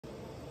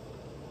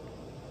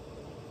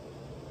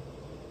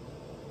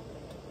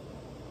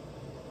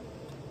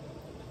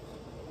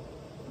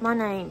My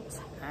name's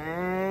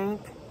Hank.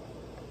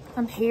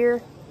 I'm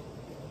here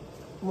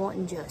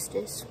wanting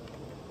justice,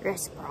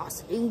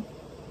 reciprocity.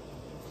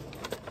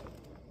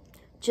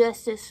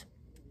 Justice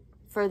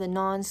for the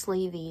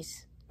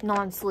non-sleevies,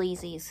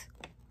 non-sleazies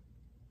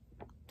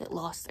that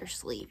lost their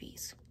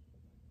sleevies.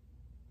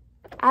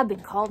 I've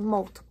been called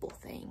multiple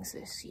things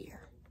this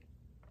year.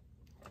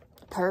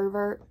 A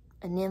pervert,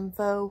 a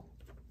nympho,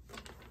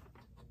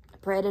 a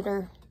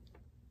predator,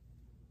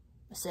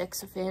 a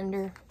sex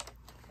offender,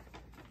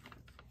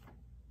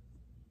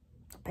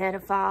 a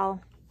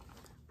pedophile,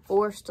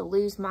 forced to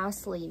lose my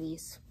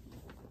sleevies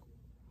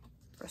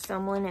for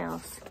someone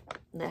else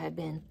that had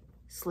been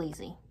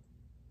sleazy.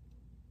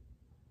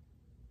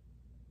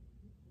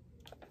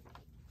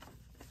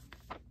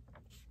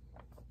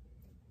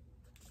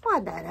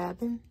 Why'd that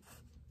happen?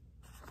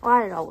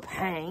 Why did old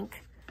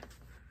Hank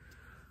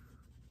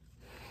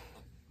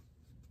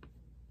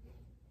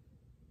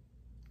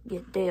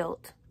get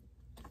dealt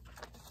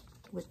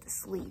with the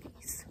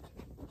sleevies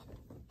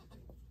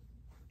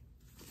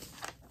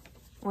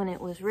when it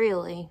was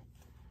really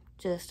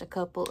just a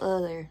couple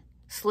other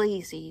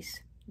sleazies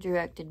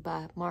directed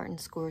by Martin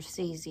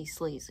Scorsese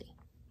sleazy?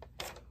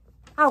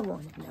 I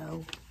want to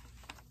know,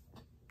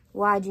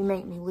 why'd you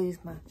make me lose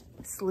my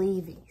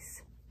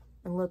sleevies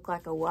and look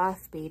like a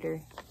wife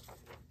beater?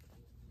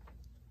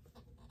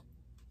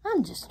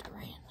 I'm just a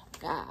random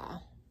guy.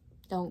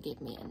 Don't give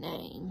me a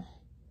name.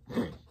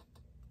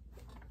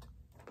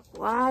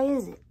 Why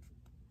is it?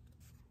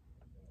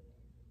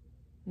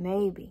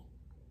 Maybe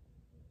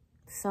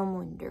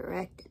someone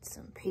directed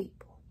some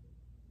people,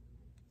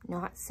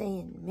 not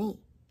saying me.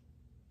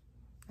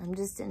 I'm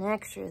just an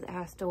extra that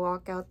has to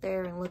walk out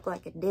there and look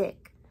like a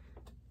dick.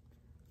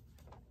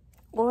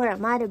 Or it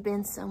might have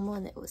been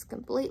someone that was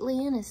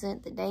completely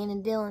innocent that Dana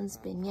Dillon's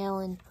been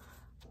yelling,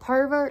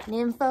 pervert,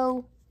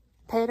 nympho,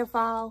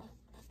 pedophile,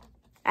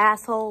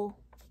 asshole.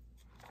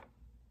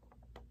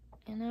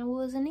 And that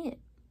wasn't it.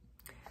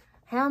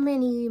 How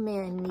many of you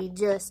men need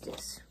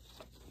justice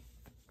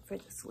for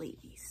the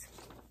sleevies?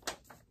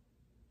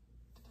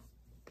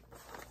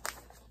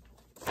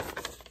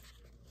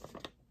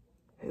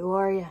 Who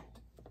are you?